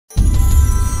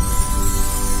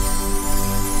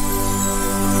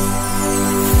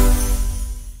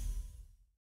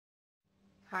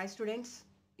Hi students,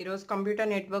 ఈరోజు computer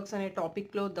networks అనే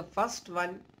టాపిక్లో the first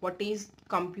one what is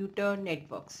computer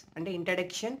networks అంటే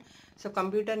ఇంట్రడక్షన్. సో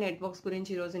కంప్యూటర్ నెట్వర్క్స్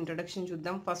గురించి ఈరోజు ఇంట్రడక్షన్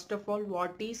చూద్దాం. First of all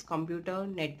what is computer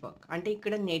network అంటే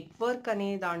ఇక్కడ నెట్వర్క్ అనే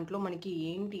దాంట్లో మనకి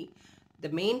ఏంటి,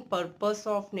 the main purpose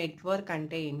of network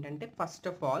అంటే ఏంటంటే ఫస్ట్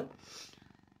ఆఫ్ ఆల్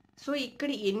సో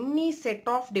ఇక్కడ ఎన్ని సెట్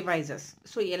ఆఫ్ డివైజెస్,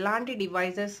 సో ఎలాంటి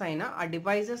డివైజెస్ అయినా ఆ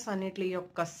డివైజెస్ అన్నిటి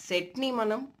యొక్క సెట్ని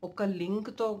మనం ఒక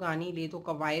లింక్తో కానీ లేదు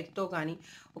ఒక వైర్తో కానీ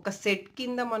ఒక సెట్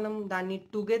కింద మనం దాన్ని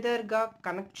టుగెదర్గా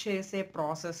కనెక్ట్ చేసే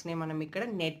ప్రాసెస్ని మనం ఇక్కడ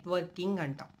నెట్వర్కింగ్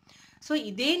అంటాం. సో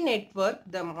ఇదే నెట్వర్క్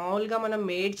మామూలుగా మనం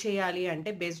మేడ్ చేయాలి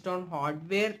అంటే based on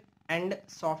hardware and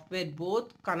software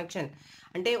both connection.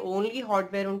 అంటే ఓన్లీ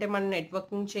హార్డ్వేర్ ఉంటే మనం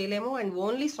నెట్వర్కింగ్ చేయలేము అండ్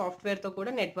ఓన్లీ సాఫ్ట్వేర్తో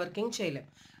కూడా నెట్వర్కింగ్ చేయలేము.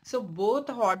 So both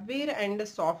hardware and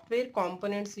software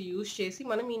components use చేసి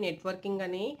మనం ఈ నెట్వర్కింగ్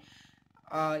అనే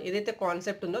ఏదైతే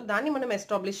కాన్సెప్ట్ ఉందో దాన్ని మనం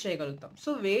ఎస్టాబ్లిష్ చేయగలుగుతాం. సో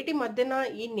వేటి మధ్యన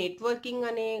ఈ నెట్వర్కింగ్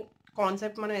అనే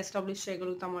కాన్సెప్ట్ మనం ఎస్టాబ్లిష్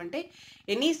చేయగలుగుతాము అంటే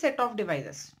any set of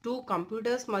devices, 2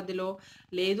 computers మధ్యలో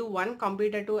లేదు 1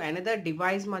 కంప్యూటర్ టు అనదర్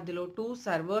డివైస్ మధ్యలో, 2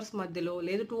 సర్వర్స్ మధ్యలో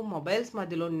లేదు 2 మొబైల్స్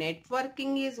మధ్యలో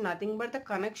networking is nothing but the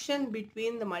connection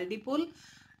between the multiple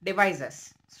devices.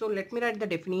 So let me right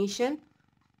the definition.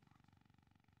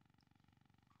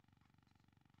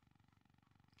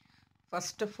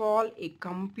 First of all, a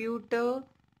computer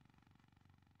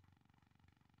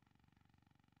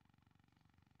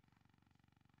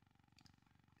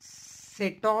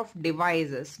set of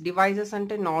devices. Devices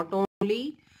అంటే not only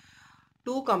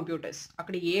 2 computers.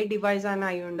 అక్కడ ఏ device అయినా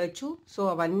అయి ఉండొచ్చు. So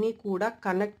అవన్నీ కూడా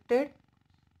connected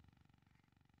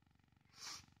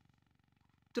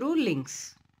through links.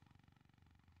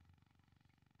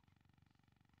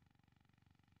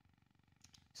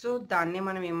 So దాన్నే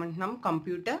మనం ఏమంటున్నాం,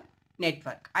 కంప్యూటర్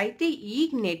నెట్వర్క్. అయితే ఈ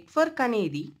నెట్వర్క్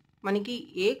అనేది మనకి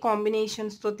ఏ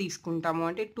కాంబినేషన్స్తో తీసుకుంటాము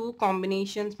అంటే 2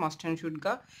 combinations must and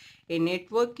షుడ్గా. A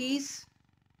network is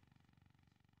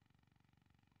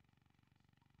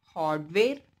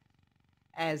hardware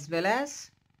as well as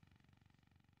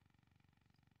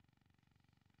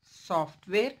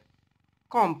software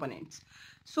components.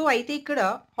 So అయితే ఇక్కడ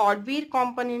హార్డ్వేర్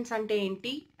కాంపోనెంట్స్ అంటే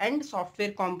ఏంటి అండ్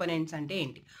సాఫ్ట్వేర్ కాంపోనెంట్స్ అంటే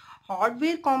ఏంటి?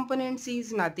 Hardware components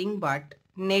is nothing but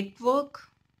network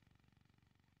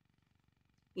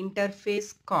interface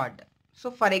card. So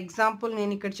for example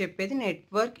నేను ఇక్కడ చెప్పేది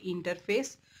నెట్వర్క్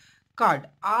ఇంటర్ఫేస్ కార్డ్.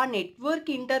 ఆ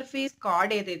నెట్వర్క్ ఇంటర్ఫేస్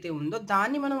కార్డ్ ఏదైతే ఉందో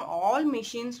దాన్ని మనం ఆల్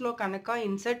మెషిన్స్లో కనుక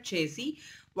ఇన్సర్ట్ చేసి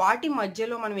వాటి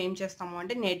మధ్యలో మనం ఏం చేస్తాము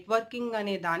అంటే నెట్వర్కింగ్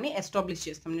అనే దాన్ని ఎస్టాబ్లిష్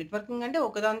చేస్తాం. నెట్వర్కింగ్ అంటే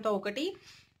ఒకదాంతో ఒకటి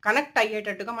కనెక్ట్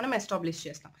అయ్యేటట్టుగా మనం ఎస్టాబ్లిష్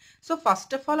చేస్తాం. సో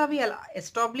ఫస్ట్ ఆఫ్ ఆల్ అవి ఎలా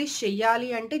ఎస్టాబ్లిష్ చేయాలి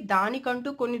అంటే దానికంటూ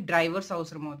కొన్ని డ్రైవర్స్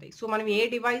అవసరం అవుతాయి. సో మనం ఏ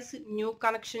డివైస్ న్యూ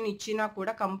కనెక్షన్ ఇచ్చినా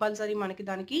కూడా కంపల్సరీ మనకి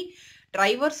దానికి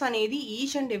డ్రైవర్స్ అనేది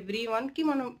ఈచ్ అండ్ ఎవ్రీ వన్కి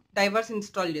మనం డ్రైవర్స్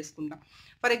ఇన్స్టాల్ చేసుకుంటాం.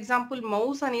 ఫర్ ఎగ్జాంపుల్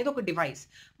మౌస్ అనేది ఒక డివైస్.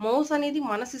 మౌస్ అనేది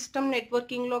మన సిస్టమ్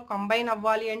నెట్వర్కింగ్లో కంబైన్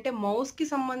అవ్వాలి అంటే మౌస్కి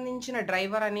సంబంధించిన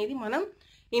డ్రైవర్ అనేది మనం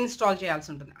ఇన్స్టాల్ చేయాల్సి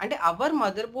ఉంటుంది. అంటే our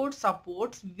mother board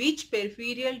supports which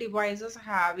peripheral devices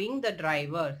having the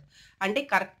driver. అంటే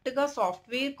కరెక్ట్గా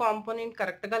సాఫ్ట్వేర్ కాంపోనెంట్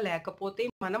కరెక్ట్గా లేకపోతే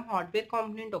మనం హార్డ్వేర్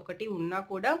కాంపోనెంట్ ఒకటి ఉన్నా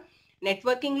కూడా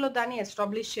నెట్వర్కింగ్లో దాన్ని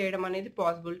ఎస్టాబ్లిష్ చేయడం అనేది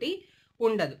పాసిబిలిటీ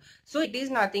ఉండదు. So it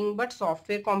is nothing but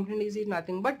software component is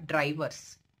nothing but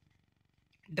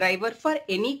driver for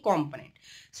any component.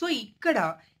 So ఇక్కడ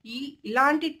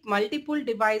ఇలాంటి మల్టిపుల్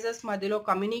డివైజెస్ మధ్యలో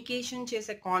కమ్యూనికేషన్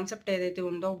చేసే కాన్సెప్ట్ ఏదైతే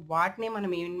ఉందో వాటిని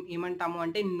మనం ఏమంటాము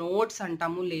అంటే నోడ్స్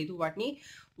అంటాము, లేదు వాటిని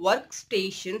వర్క్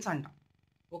స్టేషన్స్ అంటాం.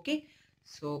 Okay,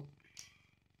 so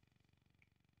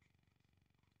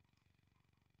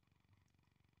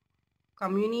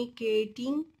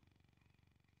communicating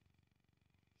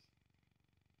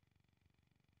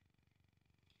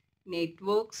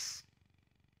networks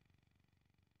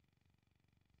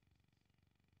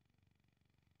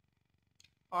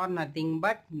or nothing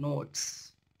but nodes.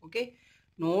 Okay,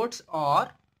 nodes or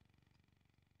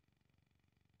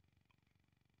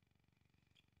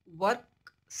work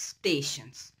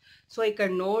stations. So ఇక్కడ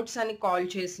నోడ్స్ అని కాల్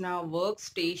చేసిన వర్క్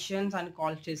స్టేషన్స్ అని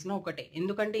కాల్ చేసిన ఒకటే.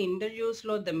 ఎందుకంటే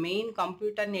ఇంటర్వ్యూస్లో ద మెయిన్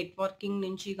కంప్యూటర్ నెట్వర్కింగ్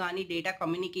నుంచి కానీ డేటా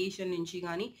కమ్యూనికేషన్ నుంచి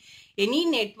కానీ ఎనీ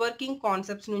నెట్వర్కింగ్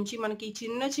కాన్సెప్ట్స్ నుంచి మనకి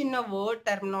చిన్న చిన్న వర్డ్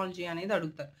టర్మినాలజీ అనేది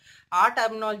అడుగుతారు. ఆ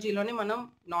టర్మినాలజీలోనే మనం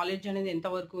నాలెడ్జ్ అనేది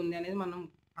ఎంతవరకు ఉంది అనేది మనం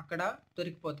అక్కడ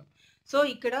దొరికిపోతాం. సో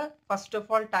ఇక్కడ first of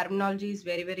all terminology is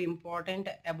very very important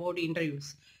about interviews.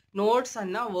 Nodes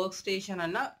అన్న వర్క్ స్టేషన్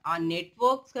అన్న ఆ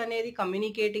నెట్వర్క్స్ అనేది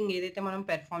కమ్యూనికేటింగ్ ఏదైతే మనం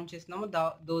పెర్ఫామ్ చేస్తున్నామో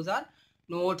those are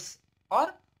nodes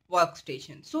are work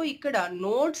station. So ఇక్కడ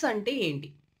నోడ్స్ అంటే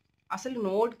ఏంటి, అసలు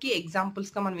నోడ్కి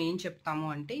ఎగ్జాంపుల్స్గా మనం ఏం చెప్తాము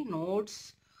అంటే నోడ్స్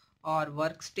ఆర్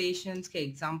వర్క్ స్టేషన్స్కి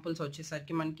ఎగ్జాంపుల్స్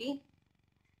వచ్చేసరికి మనకి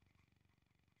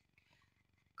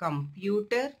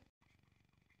computer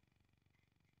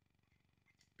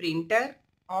printer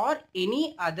or any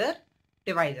other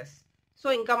devices. So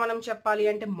ఇంకా మనం చెప్పాలి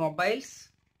అంటే మొబైల్స్.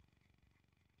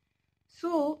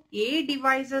 సో ఏ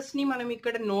డివైజెస్ని మనం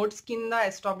ఇక్కడ నోట్స్ కింద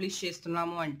ఎస్టాబ్లిష్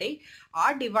చేస్తున్నాము అంటే ఆ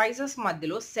డివైజెస్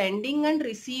మధ్యలో సెండింగ్ అండ్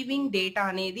రిసీవింగ్ డేటా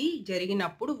అనేది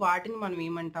జరిగినప్పుడు వాటిని మనం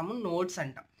ఏమంటాము, నోట్స్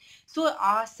అంటాం. సో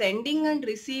ఆ సెండింగ్ అండ్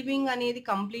రిసీవింగ్ అనేది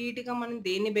కంప్లీట్గా మనం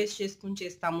దేన్ని బేస్ చేసుకుని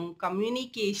చేస్తాము,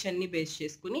 కమ్యూనికేషన్ని బేస్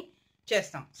చేసుకుని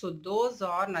చేస్తాం. So those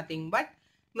are nothing but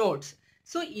notes.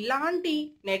 So ఇలాంటి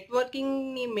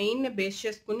నెట్వర్కింగ్ని మెయిన్ బేస్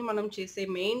చేసుకుని మనం చేసే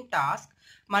మెయిన్ టాస్క్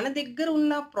మన దగ్గర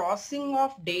ఉన్న ప్రాసెసింగ్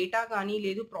ఆఫ్ డేటా కానీ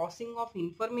లేదు ప్రాసెసింగ్ ఆఫ్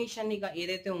ఇన్ఫర్మేషన్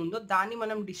ఏదైతే ఉందో దాన్ని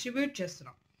మనం డిస్ట్రిబ్యూట్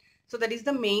చేస్తున్నాం. So that is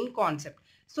the main concept.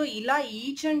 So ఇలా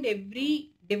ఈచ్ అండ్ ఎవ్రీ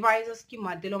డివైజెస్కి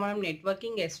మధ్యలో మనం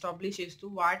నెట్వర్కింగ్ ఎస్టాబ్లిష్ చేస్తూ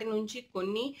వాటి నుంచి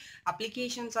కొన్ని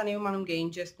అప్లికేషన్స్ అనేవి మనం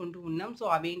గెయిన్ చేసుకుంటూ ఉన్నాం. సో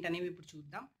అవేంటనేవి ఇప్పుడు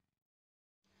చూద్దాం.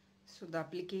 So the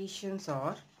applications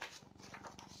are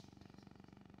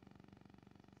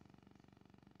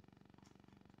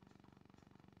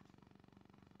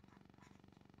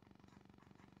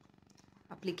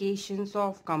applications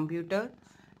of computer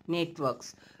networks.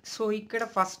 So ఇక్కడ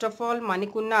ఫస్ట్ ఆఫ్ ఆల్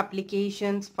మనకున్న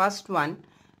applications, first one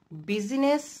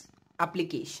business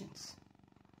applications.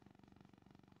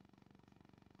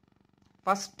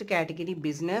 First category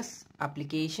business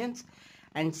applications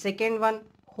and second one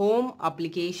home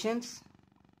applications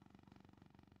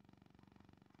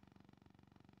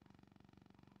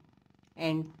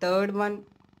and third one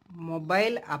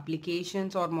mobile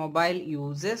applications or mobile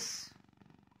uses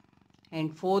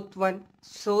and fourth one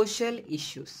social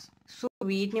issues. So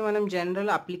వీటిని మనం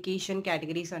general application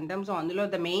categories అంటాం. So అందులో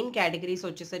the main categories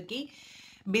వచ్చేసరికి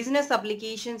business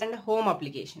applications and home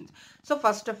applications. So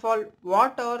first of all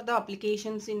what are the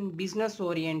applications in business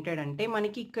oriented అంటే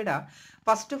మనకి ఇక్కడ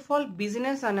first of all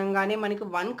business అనగానే మనకి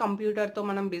వన్ కంప్యూటర్తో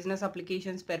మనం బిజినెస్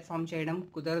అప్లికేషన్స్ పెర్ఫామ్ చేయడం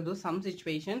కుదరదు సమ్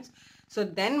సిచ్యువేషన్స్. సో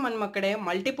దెన్ మనం అక్కడే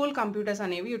మల్టిపుల్ కంప్యూటర్స్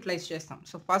అనేవి యూటిలైజ్ చేస్తాం.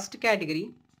 So first category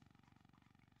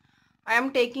I am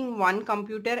taking one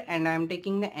computer and I am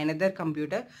taking the another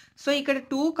computer. So ఇక్కడ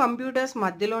two computers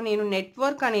మధ్యలో నేను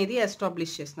నెట్వర్క్ అనేది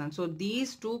ఎస్టాబ్లిష్ చేస్తున్నాను. So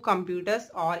these two computers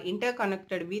are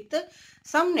ఇంటర్కనెక్టెడ్ with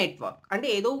some network. అంటే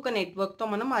ఏదో ఒక నెట్వర్క్తో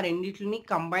మనం ఆ రెండింటిని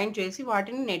కంబైన్ చేసి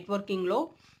వాటిని నెట్వర్కింగ్లో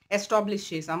ఎస్టాబ్లిష్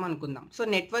చేసాం అనుకుందాం. సో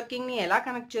నెట్వర్కింగ్ని ఎలా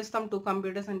కనెక్ట్ చేస్తాం టూ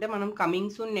కంప్యూటర్స్ అంటే మనం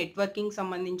కమింగ్ సూన్ నెట్వర్కింగ్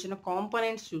సంబంధించిన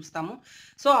కాంపోనెంట్స్ చూస్తాము.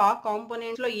 సో ఆ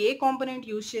కాంపోనెంట్స్లో ఏ కాంపోనెంట్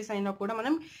యూజ్ చేసి అయినా కూడా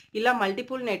మనం ఇలా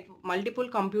మల్టిపుల్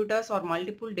కంప్యూటర్స్ ఆర్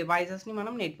మల్టిపుల్ డివైజెస్ని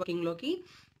మనం నెట్వర్కింగ్లోకి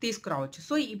తీసుకురావచ్చు.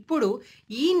 సో ఇప్పుడు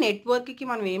ఈ నెట్వర్క్కి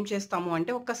మనం ఏం చేస్తాము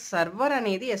అంటే ఒక సర్వర్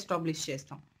అనేది ఎస్టాబ్లిష్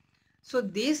చేస్తాం. So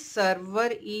this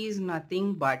server is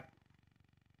nothing but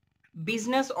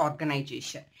business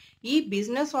organisation. ఈ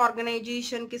బిజినెస్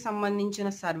ఆర్గనైజేషన్కి సంబంధించిన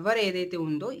సర్వర్ ఏదైతే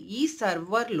ఉందో ఈ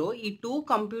సర్వర్లో ఈ టూ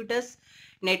కంప్యూటర్స్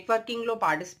నెట్వర్కింగ్లో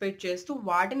పార్టిసిపేట్ చేస్తూ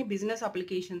వాటిని బిజినెస్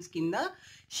అప్లికేషన్స్ కింద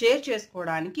షేర్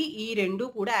చేసుకోవడానికి ఈ రెండు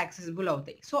కూడా యాక్సెసిబుల్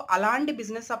అవుతాయి. సో అలాంటి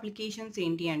బిజినెస్ అప్లికేషన్స్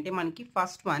ఏంటి అంటే మనకి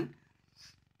first one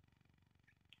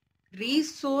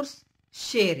resource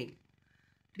sharing.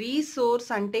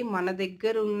 Resource అంటే మన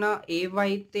దగ్గర ఉన్న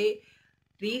ఏవైతే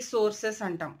రీసోర్సెస్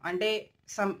అంటాం అంటే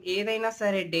ఏదైనా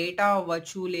సరే డేటా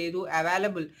అవ్వచ్చు లేదు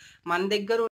అవైలబుల్ మన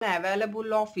దగ్గర ఉన్న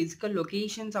అవైలబుల్ ఆఫ్ ఫిజికల్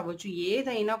లొకేషన్స్ అవ్వచ్చు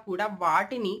ఏదైనా కూడా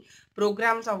వాటిని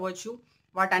ప్రోగ్రామ్స్ అవ్వచ్చు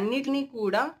వాటన్నిటినీ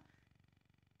కూడా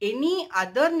ఎనీ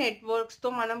అదర్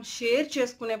నెట్వర్క్స్తో మనం షేర్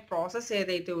చేసుకునే ప్రాసెస్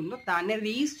ఏదైతే ఉందో దాన్ని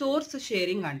రీసోర్స్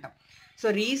షేరింగ్ అంటాం. సో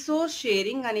రీసోర్స్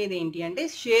షేరింగ్ అనేది ఏంటి అంటే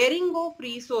sharing of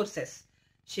resources.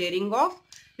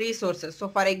 So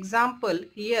for example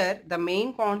here the main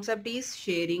concept is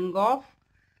sharing of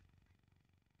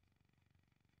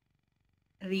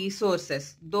resources.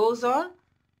 Those are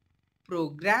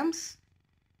programs,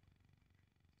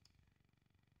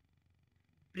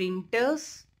 printers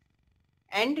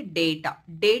and data.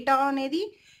 Data అనేది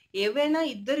ఏవైనా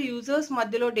ఇద్దరు యూజర్స్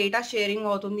మధ్యలో డేటా షేరింగ్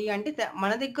అవుతుంది అంటే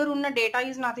మన దగ్గర ఉన్న data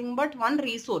is nothing but one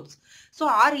resource. So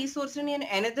ఆ రీసోర్స్ని నేను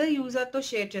అనదర్ యూజర్తో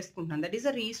షేర్ చేసుకుంటున్నాను. That is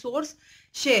a resource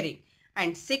sharing.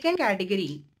 And second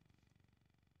category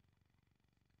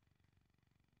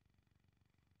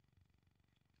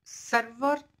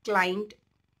server client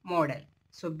model.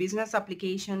 So business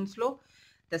అప్లికేషన్స్లో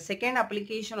the second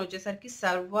application వచ్చేసరికి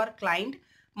సర్వర్ క్లయింట్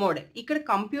మోడల్. ఇక్కడ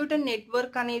కంప్యూటర్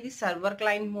నెట్వర్క్ అనేది server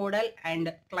client model and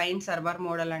client server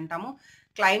model అంటాము.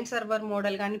 Client server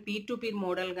model కానీ peer to peer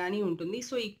model కానీ ఉంటుంది.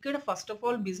 So ఇక్కడ first of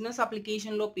all business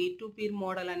అప్లికేషన్లో peer to peer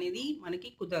model అనేది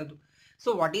మనకి కుదరదు.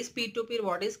 So what is peer to peer,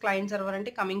 what is client server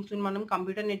అంటే కమింగ్ సూన్ మనం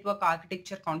కంప్యూటర్ నెట్వర్క్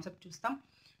ఆర్కిటెక్చర్ కాన్సెప్ట్ చూస్తాం.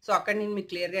 సో అక్కడ నేను మీకు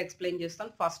క్లియర్గా ఎక్స్ప్లెయిన్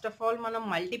చేస్తాను. ఫస్ట్ ఆఫ్ ఆల్ మనం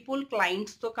మల్టిపుల్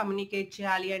క్లయింట్స్తో కమ్యూనికేట్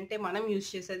చేయాలి అంటే మనం యూజ్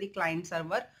చేసేది client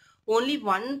server only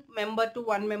one member to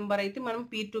one member అయితే మనం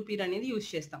పీర్ టు పీర్ అనేది యూజ్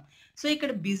చేస్తాం. సో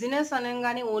ఇక్కడ బిజినెస్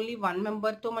అనగానే ఓన్లీ వన్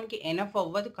మెంబర్తో మనకి ఎనఫ్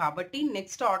అవ్వదు కాబట్టి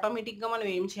నెక్స్ట్ ఆటోమేటిక్గా మనం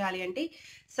ఏం చేయాలి అంటే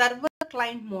సర్వర్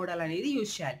క్లయింట్ మోడల్ అనేది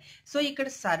యూజ్ చేయాలి. సో ఇక్కడ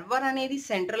సర్వర్ అనేది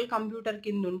సెంట్రల్ కంప్యూటర్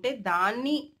కింద ఉంటే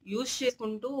దాన్ని యూజ్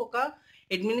చేసుకుంటూ ఒక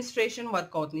అడ్మినిస్ట్రేషన్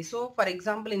వర్క్ అవుతుంది. సో ఫర్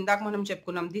ఎగ్జాంపుల్ ఇందాక మనం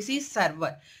చెప్పుకున్నాం this is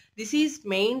server, this is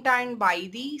maintained by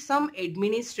the some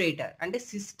administrator, అంటే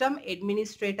సిస్టమ్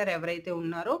అడ్మినిస్ట్రేటర్ ఎవరైతే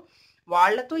ఉన్నారో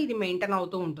వాళ్ళతో ఇది మెయింటైన్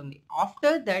అవుతూ ఉంటుంది.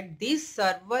 After that this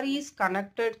server is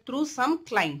connected through some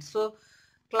client. So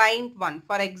client 1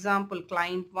 for example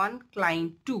client 1,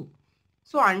 client 2,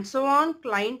 so and so on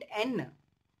client n.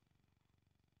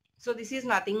 So this is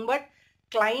nothing but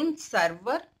client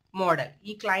server model.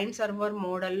 ఈ client server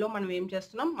మోడల్లో మనం ఏం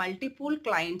చేస్తున్నాం, multiple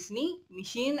క్లయింట్స్ని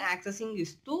machine accessing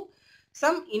ఇస్తూ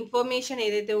some information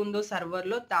ఏదైతే ఉందో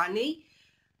సర్వర్లో దాన్ని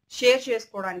share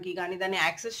చేసుకోవడానికి కానీ దాన్ని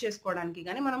యాక్సెస్ చేసుకోవడానికి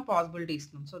కానీ మనం పాసిబిలిటీ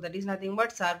ఇస్తున్నాం. So that is nothing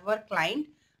but server client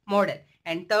model.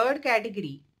 And third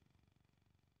category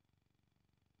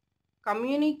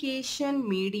communication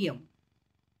medium.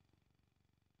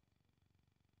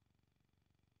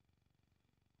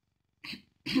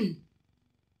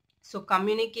 So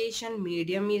communication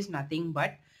medium is nothing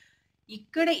but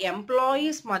ఇక్కడ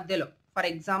ఎంప్లాయీస్ మధ్యలో, ఫర్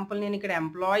ఎగ్జాంపుల్ నేను ఇక్కడ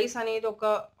ఎంప్లాయీస్ అనేది ఒక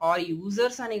ఆర్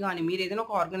యూజర్స్ అని కానీ మీరు ఏదైనా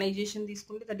ఒక ఆర్గనైజేషన్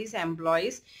తీసుకుంటే దట్ ఈస్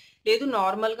ఎంప్లాయీస్, లేదు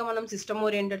నార్మల్గా మనం సిస్టమ్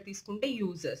ఓరియంటెడ్ తీసుకుంటే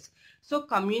యూజర్స్. సో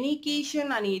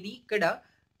కమ్యూనికేషన్ అనేది ఇక్కడ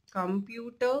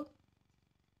కంప్యూటర్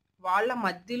వాళ్ళ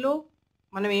మధ్యలో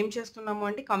మనం ఏం చేస్తున్నాము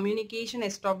అంటే కమ్యూనికేషన్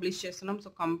ఎస్టాబ్లిష్ చేస్తున్నాం.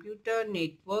 సో కంప్యూటర్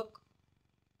నెట్వర్క్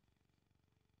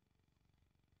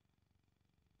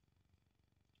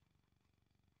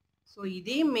సో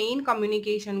ఇదే మెయిన్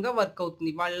కమ్యూనికేషన్గా వర్క్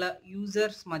అవుతుంది వాళ్ళ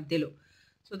యూజర్స్ మధ్యలో.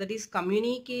 So that is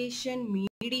communication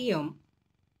medium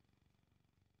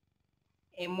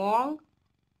among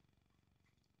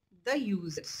the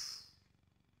users.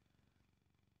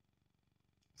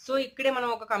 So ఇక్కడే మనం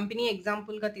ఒక కంపెనీ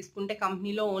ఎగ్జాంపుల్గా తీసుకుంటే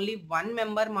కంపెనీలో ఓన్లీ వన్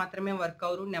మెంబర్ మాత్రమే work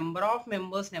hour, number of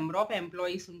members, number of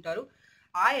employees ఉంటారు.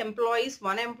 ఆ employees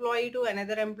one employee to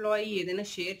another employee ఏదైనా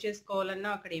షేర్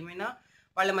చేసుకోవాలన్నా అక్కడ ఏమైనా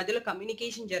వాళ్ళ మధ్యలో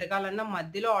కమ్యూనికేషన్ జరగాలన్నా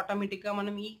మధ్యలో ఆటోమేటిక్గా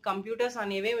మనం ఈ కంప్యూటర్స్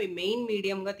అనేవి మెయిన్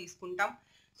మీడియంగా తీసుకుంటాం.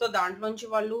 సో దాంట్లోంచి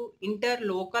వాళ్ళు ఇంటర్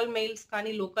లోకల్ మెయిల్స్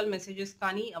కానీ లోకల్ మెసేజెస్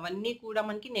కానీ అవన్నీ కూడా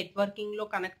మనకి నెట్వర్కింగ్లో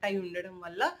కనెక్ట్ అయి ఉండడం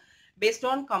వల్ల బేస్డ్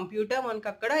ఆన్ కంప్యూటర్ మనకి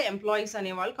అక్కడ ఎంప్లాయీస్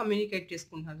అనే వాళ్ళు కమ్యూనికేట్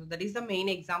చేసుకుంటున్నారు. So that is the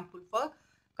main example for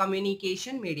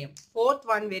communication medium. Fourth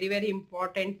one very very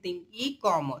important thing, e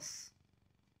commerce.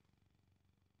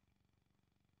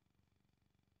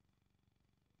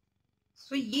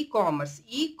 So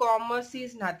e-commerce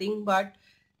is nothing but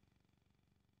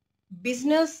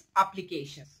business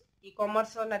applications.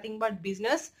 E-commerce are nothing but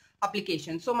business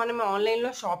applications. So మనం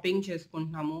ఆన్లైన్లో shopping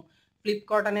చేసుకుంటున్నాము,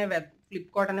 Flipkart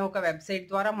అనే ఒక website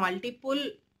ద్వారా multiple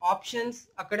options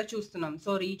అక్కడ చూస్తున్నాం.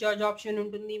 So recharge option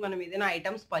ఉంటుంది, మనం ఏదైనా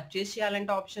ఐటమ్స్ పర్చేస్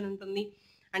చేయాలంటే ఆప్షన్ ఉంటుంది,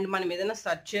 అండ్ మనం ఏదైనా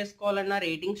సెర్చ్ చేసుకోవాలన్నా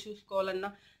రేటింగ్స్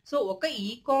చూసుకోవాలన్నా. సో ఒక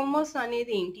ఈ-కామర్స్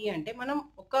అనేది ఏంటి అంటే మనం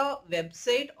ఒక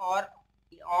వెబ్సైట్ ఆర్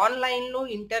ఆన్లైన్లో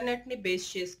ఇంటర్నెట్ని బేస్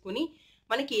చేసుకుని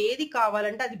మనకి ఏది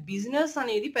కావాలంటే అది బిజినెస్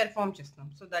అనేది పెర్ఫామ్ చేస్తాం.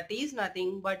 So that is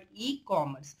nothing but e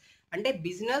commerce. అంటే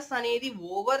బిజినెస్ అనేది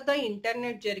ఓవర్ ద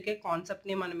ఇంటర్నెట్ జరిగే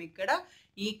కాన్సెప్ట్ని మనం ఇక్కడ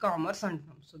ఈ కామర్స్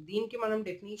అంటున్నాం. సో దీనికి మనం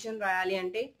డెఫినేషన్ రాయాలి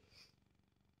అంటే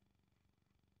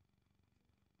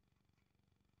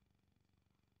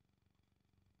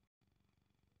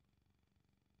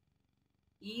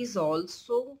is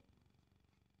also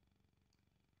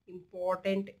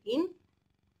important in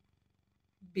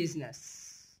business.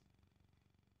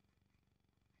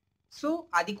 So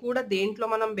అది కూడా దేంట్లో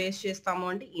మనం బేస్ చేస్తాము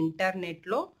అంటే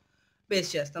ఇంటర్నెట్లో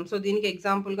బేస్ చేస్తాం. సో దీనికి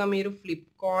ఎగ్జాంపుల్గా మీరు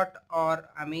ఫ్లిప్కార్ట్ ఆర్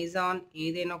అమెజాన్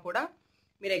ఏదైనా కూడా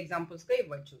మీరు ఎగ్జాంపుల్స్గా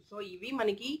ఇవ్వచ్చు. సో ఇవి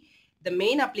మనకి the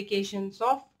main applications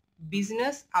of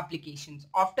business applications.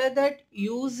 After that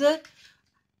user,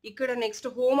 ఇక్కడ నెక్స్ట్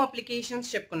హోమ్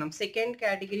అప్లికేషన్స్ చెప్పుకున్నాం. సెకండ్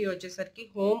కేటగిరీ వచ్చేసరికి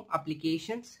హోమ్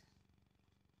అప్లికేషన్స్.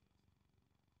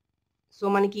 సో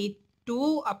మనకి two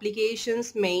applications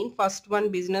main, first one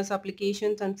business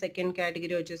applications and second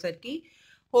category వచ్చేసరికి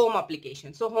home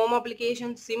applications. So home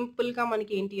applications simple గా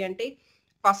మనకి ఏంటి అంటే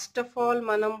first of all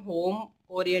మనం హోమ్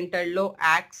ఓరియంటెడ్ లో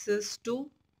access to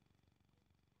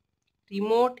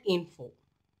remote info,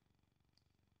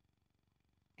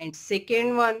 and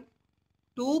second one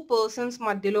two persons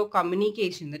మధ్యలో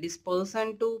communication, that is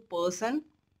person to person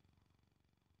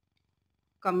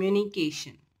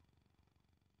communication.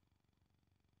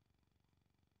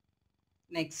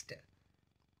 Next,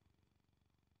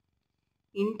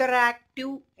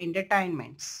 interactive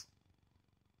entertainments.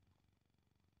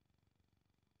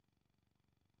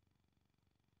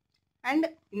 And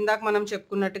ఇందాక మనం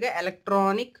చెప్పుకున్నట్టుగా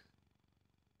electronic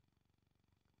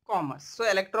commerce. So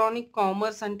electronic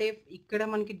commerce అంటే ఇక్కడ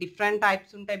మనకి డిఫరెంట్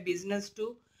టైప్స్ ఉంటాయి. బిజినెస్ టు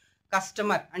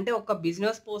కస్టమర్ అంటే ఒక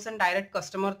బిజినెస్ పర్సన్ డైరెక్ట్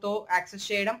కస్టమర్తో యాక్సెస్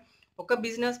చేయడం, ఒక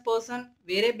బిజినెస్ పర్సన్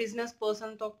వేరే బిజినెస్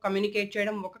పర్సన్తో కమ్యూనికేట్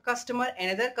చేయడం, ఒక కస్టమర్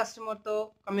ఎనదర్ కస్టమర్తో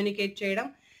కమ్యూనికేట్ చేయడం,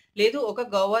 లేదు ఒక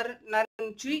గవర్నర్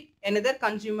నుంచి ఎనదర్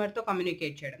కన్స్యూమర్తో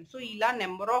కమ్యూనికేట్ చేయడం. సో ఇలా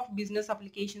నెంబర్ ఆఫ్ బిజినెస్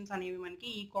అప్లికేషన్స్ అనేవి మనకి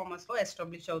ఈ కామర్స్లో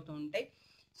ఎస్టాబ్లిష్ అవుతూ ఉంటాయి.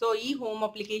 సో ఈ హోమ్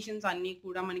అప్లికేషన్స్ అన్నీ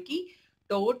కూడా మనకి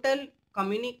టోటల్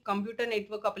కంప్యూటర్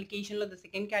నెట్వర్క్ అప్లికేషన్లో the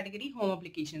second category home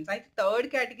applications. అయితే third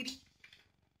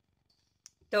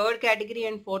category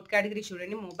and fourth category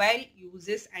చూడండి, mobile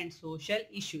uses and social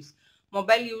issues.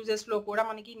 Mobile యూజెస్లో కూడా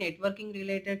మనకి నెట్వర్కింగ్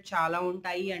రిలేటెడ్ చాలా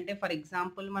ఉంటాయి. అంటే ఫర్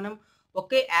ఎగ్జాంపుల్ మనం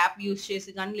ఒకే యాప్ యూజ్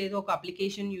చేసి కానీ లేదా ఒక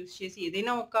అప్లికేషన్ యూజ్ చేసి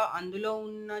ఏదైనా ఒక అందులో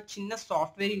ఉన్న చిన్న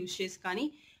సాఫ్ట్వేర్ యూజ్ చేసి కానీ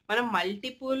మనం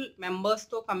మల్టిపుల్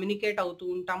మెంబర్స్తో కమ్యూనికేట్ అవుతూ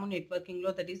ఉంటాము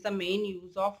నెట్వర్కింగ్లో. That is the main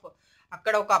use of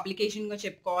అక్కడ ఒక అప్లికేషన్గా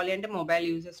చెప్పుకోవాలి అంటే mobile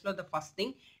యూజెస్లో the first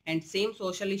thing. And same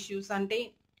social issues అంటే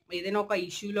ఏదైనా ఒక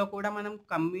ఇష్యూలో కూడా మనం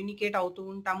కమ్యూనికేట్ అవుతూ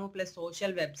ఉంటాము. ప్లస్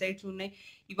సోషల్ వెబ్సైట్స్ ఉన్నాయి,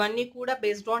 ఇవన్నీ కూడా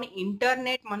బేస్డ్ ఆన్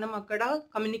ఇంటర్నెట్ మనం అక్కడ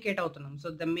కమ్యూనికేట్ అవుతున్నాం. So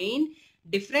the main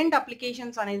different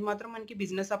applications అనేది మాత్రం మనకి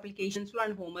బిజినెస్ అప్లికేషన్స్లో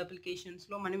అండ్ హోమ్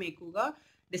అప్లికేషన్స్లో మనం ఎక్కువగా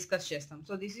డిస్కస్ చేస్తాం.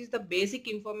 So this is the basic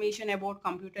information about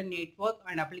computer network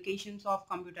and applications of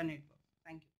computer network.